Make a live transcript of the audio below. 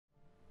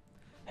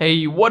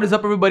Hey, what is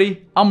up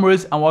everybody? I'm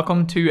Riz and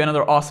welcome to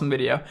another awesome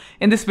video.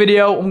 In this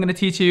video, I'm going to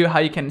teach you how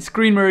you can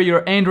screen mirror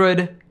your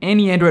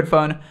any Android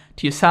phone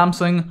to your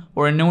Samsung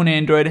or a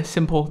non-Android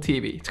simple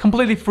TV. It's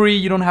completely free.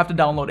 You don't have to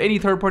download any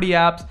third-party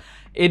apps.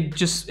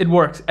 It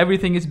works.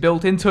 Everything is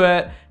built into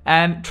it,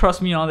 and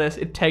trust me on this,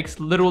 it takes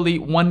literally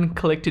one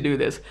click to do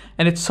this,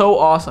 and it's so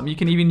awesome. You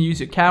can even use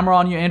your camera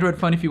on your Android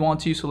phone if you want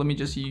to. So let me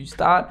just use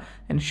that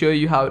and show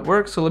you how it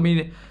works. So let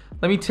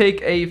me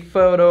take a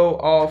photo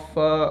of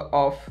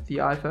the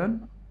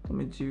iPhone. Let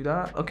me do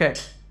that. Okay.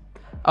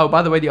 Oh,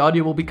 by the way, the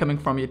audio will be coming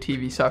from your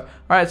TV. So, all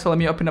right. So let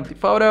me open up the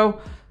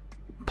photo.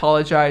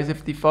 Apologize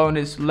if the phone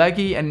is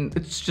laggy, and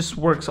it just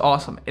works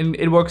awesome. And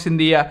it works in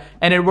the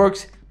and it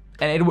works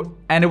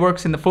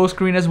in the full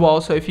screen as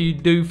well. So if you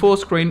do full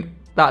screen,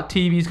 that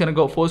TV is gonna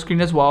go full screen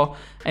as well,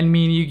 and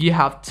meaning you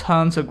have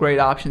tons of great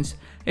options.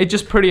 It's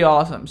just pretty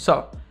awesome.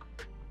 So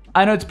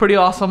I know it's pretty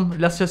awesome.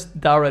 Let's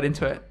just dive right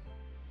into it.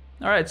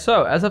 Alright,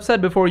 so as I've said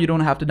before, you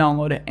don't have to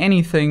download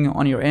anything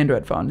on your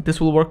Android phone.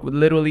 This will work with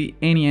literally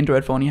any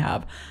Android phone you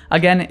have.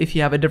 Again, if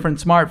you have a different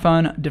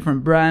smartphone,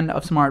 different brand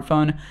of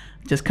smartphone,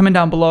 just comment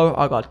down below.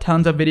 I got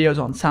tons of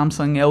videos on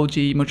Samsung,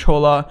 LG,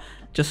 Motorola.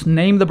 Just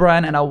name the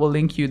brand and I will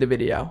link you the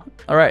video.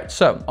 Alright,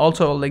 so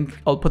also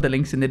I'll put the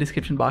links in the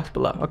description box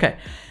below. Okay,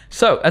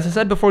 so as I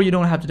said before, you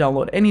don't have to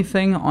download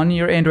anything on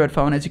your Android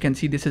phone. As you can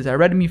see, this is a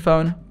Redmi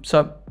phone.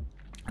 So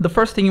the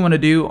first thing you want to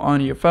do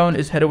on your phone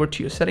is head over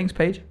to your settings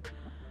page.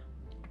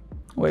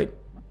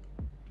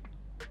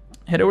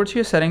 Head over to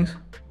your settings.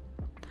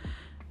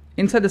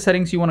 Inside the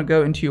settings, you want to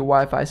go into your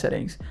Wi-Fi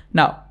settings.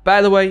 Now,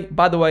 by the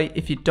way,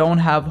 if you don't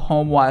have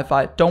home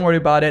Wi-Fi, don't worry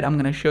about it. I'm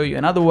going to show you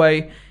another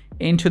way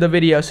into the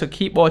video, so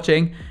keep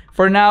watching.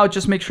 For now,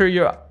 just make sure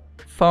your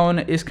phone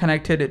is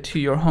connected to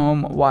your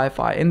home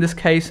Wi-Fi. In this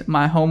case,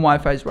 my home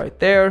Wi-Fi is right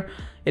there.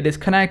 It is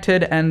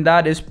connected, and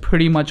that is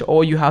pretty much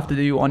all you have to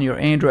do on your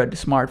Android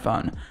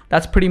smartphone.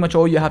 That's pretty much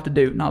all you have to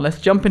do. Now let's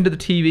jump into the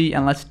TV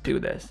and let's do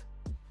this.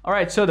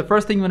 Alright, so the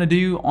first thing you want to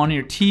do on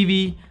your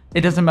TV,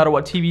 it doesn't matter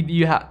what TV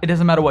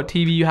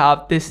you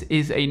have, this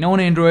is a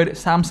non-Android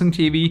Samsung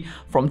TV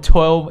from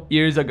 12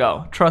 years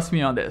ago. Trust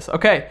me on this.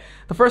 Okay,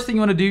 the first thing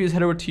you want to do is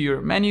head over to your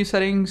menu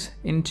settings.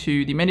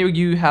 Into the menu,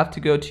 you have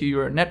to go to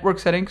your network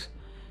settings.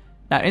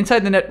 Now inside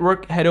the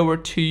network, head over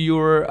to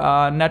your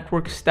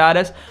network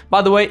status.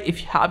 By the way,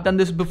 if you have done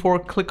this before,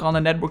 click on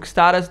the network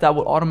status. That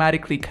will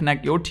automatically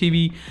connect your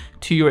TV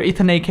to your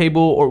Ethernet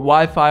cable or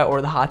Wi-Fi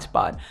or the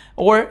hotspot.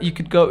 Or you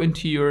could go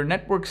into your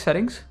network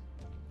settings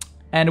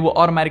and it will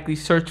automatically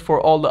search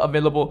for all the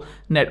available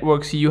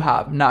networks you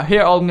have. Now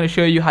here I'm going to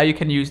show you how you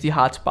can use the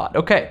hotspot.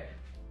 Okay.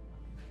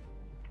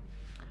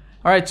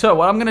 Alright, so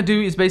what I'm going to do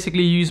is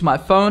basically use my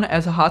phone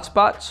as a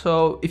hotspot.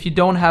 So if you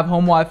don't have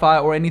home Wi-Fi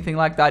or anything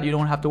like that, you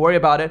don't have to worry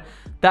about it.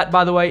 That,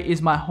 by the way,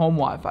 is my home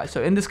Wi-Fi.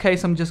 So in this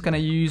case, I'm just going to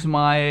use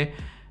my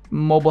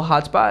mobile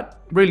hotspot.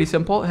 Really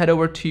simple. Head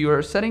over to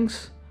your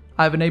settings.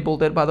 I've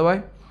enabled it, by the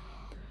way.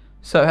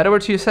 So head over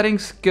to your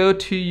settings, go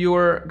to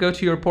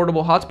your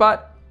portable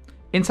hotspot.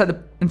 Inside the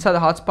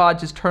hotspot,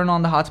 just turn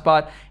on the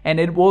hotspot and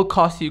it will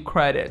cost you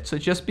credit. So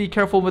just be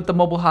careful with the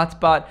mobile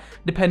hotspot.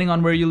 Depending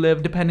on where you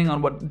live, depending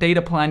on what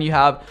data plan you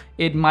have,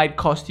 it might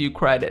cost you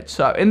credit.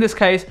 So in this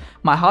case,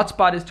 my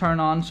hotspot is turned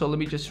on. So let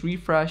me just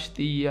refresh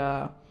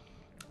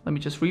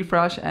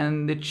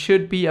and it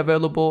should be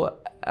available.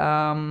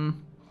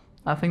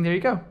 I think there you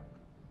go.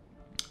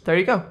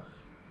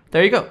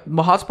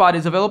 My hotspot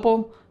is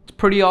available. It's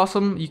pretty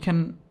awesome. You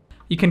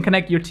can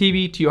connect your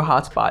TV to your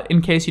hotspot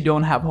in case you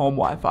don't have home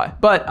Wi-Fi.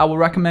 But I will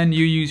recommend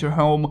you use your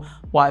home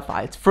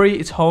Wi-Fi. It's free,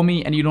 it's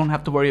homey, and you don't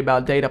have to worry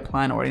about data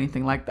plan or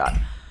anything like that.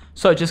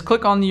 So just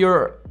click on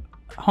your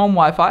home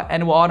Wi-Fi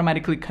and it will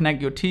automatically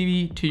connect your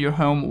TV to your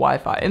home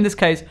Wi-Fi. In this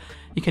case,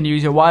 you can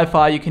use your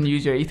Wi-Fi, you can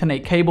use your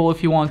Ethernet cable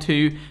if you want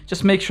to.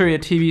 Just make sure your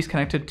TV is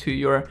connected to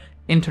your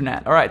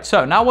internet. All right,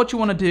 so now what you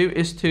want to do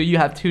is you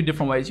have two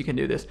different ways you can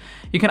do this.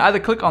 You can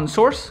either click on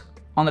source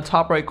on the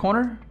top right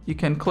corner. You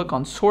can click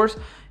on source.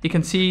 You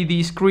can see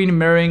the screen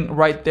mirroring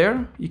right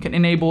there. You can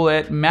enable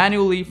it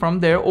manually from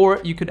there, or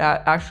you could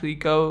actually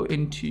go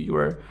into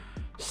your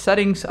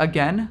settings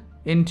again,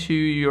 into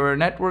your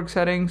network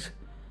settings.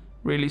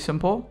 Really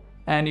simple,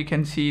 and you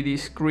can see the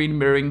screen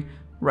mirroring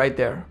right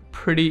there.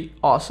 Pretty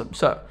awesome.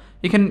 So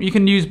you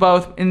can use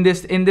both. In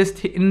this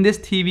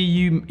TV,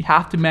 you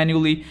have to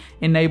manually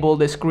enable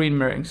the screen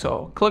mirroring.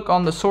 So click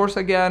on the source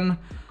again.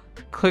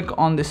 Click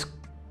on this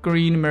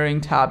screen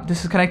mirroring tab.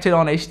 This is connected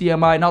on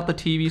HDMI, not the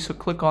TV, so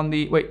click on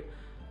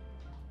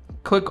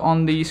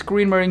the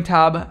screen mirroring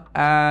tab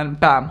and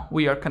bam,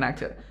 we are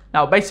connected.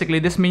 Now basically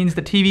this means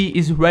the TV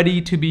is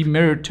ready to be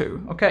mirrored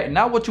to. Okay,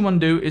 now what you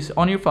want to do is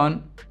on your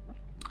phone,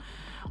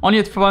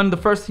 the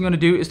first thing you want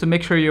to do is to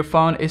make sure your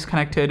phone is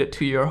connected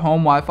to your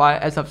home Wi-Fi,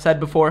 as I've said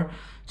before.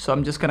 So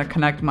I'm just going to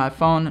connect my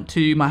phone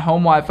to my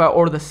home Wi-Fi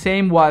or the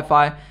same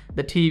Wi-Fi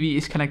the TV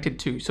is connected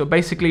to. So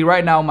basically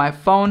right now my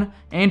phone,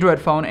 Android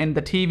phone, and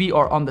the TV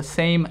are on the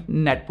same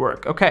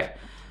network. Okay,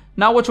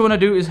 now what you want to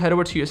do is head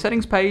over to your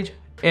settings page,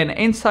 and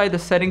inside the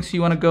settings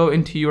you want to go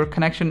into your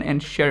connection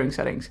and sharing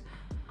settings.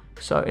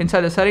 So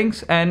inside the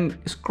settings, and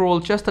scroll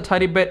just a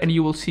tiny bit and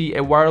you will see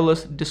a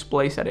wireless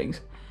display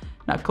settings.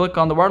 Now click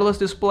on the wireless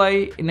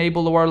display,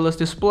 enable the wireless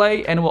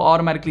display, and it will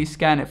automatically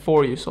scan it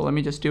for you. So let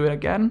me just do it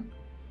again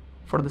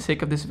for the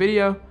sake of this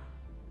video.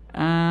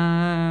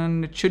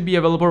 And it should be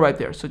available right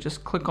there. So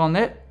just click on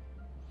it.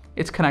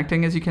 It's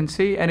connecting, as you can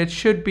see, and it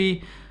should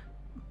be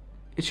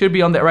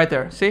on there right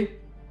there. See?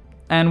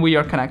 And we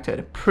are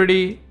connected.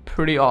 Pretty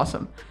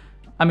awesome.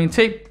 I mean,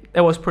 see,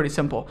 it was pretty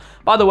simple.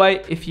 By the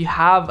way, if you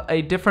have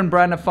a different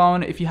brand of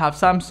phone, if you have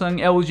Samsung,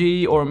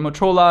 LG, or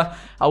Motorola,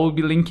 I will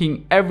be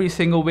linking every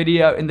single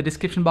video in the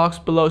description box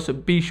below, so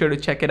be sure to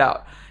check it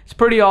out. It's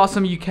pretty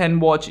awesome. You can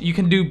watch, you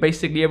can do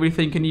basically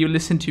everything. Can you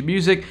listen to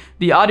music?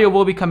 The audio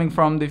will be coming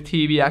from the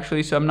TV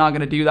actually, so I'm not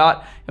gonna do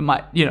that. It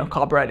might, you know,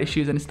 copyright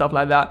issues and stuff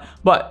like that.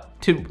 But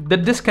to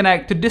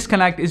disconnect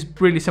is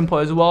really simple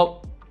as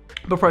well.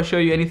 Before I show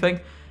you anything,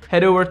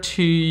 head over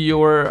to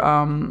your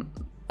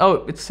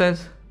oh, it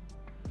says.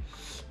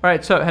 All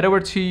right, so head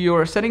over to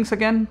your settings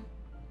again.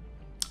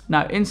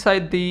 Now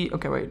inside the,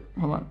 okay, wait,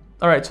 hold on.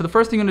 All right, so the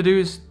first thing you're gonna do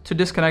is to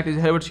disconnect is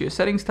head over to your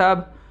settings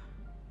tab.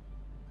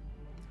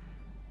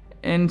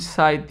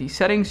 Inside the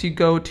settings, you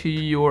go to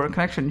your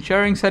connection and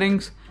sharing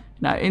settings.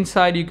 Now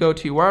inside you go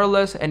to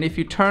wireless, and if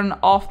you turn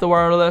off the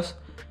wireless,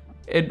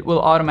 it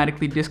will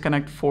automatically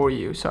disconnect for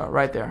you. So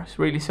right there, it's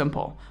really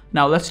simple.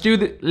 Now to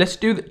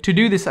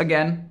do this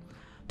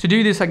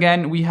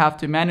again, we have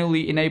to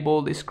manually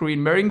enable the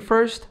screen mirroring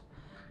first.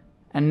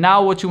 And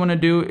now what you want to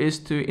do is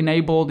to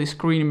enable the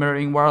screen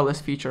mirroring wireless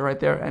feature right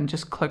there, and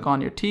just click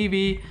on your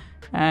TV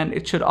and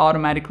it should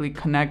automatically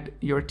connect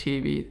your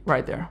TV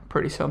right there.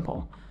 Pretty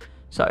simple.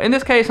 So in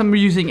this case, I'm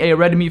using a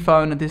Redmi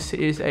phone. This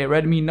is a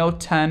Redmi Note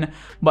 10,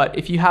 but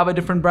if you have a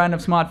different brand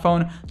of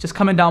smartphone, just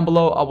comment down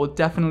below. I will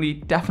definitely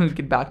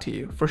get back to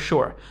you for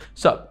sure.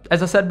 So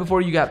as I said before,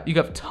 you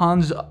got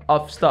tons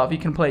of stuff. You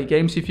can play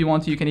games if you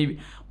want to. You can even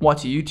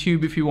watch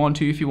YouTube if you want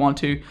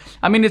to.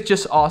 I mean, it's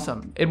just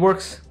awesome. It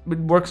works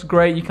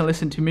great. You can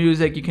listen to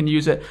music. You can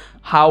use it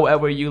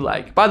however you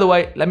like. By the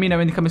way, let me know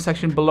in the comment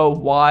section below,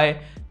 why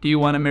do you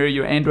want to mirror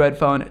your Android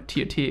phone to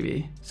your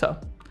TV? So,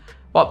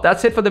 well,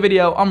 that's it for the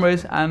video. I'm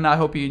Riz, and I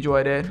hope you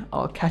enjoyed it.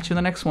 I'll catch you in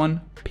the next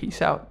one.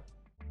 Peace out.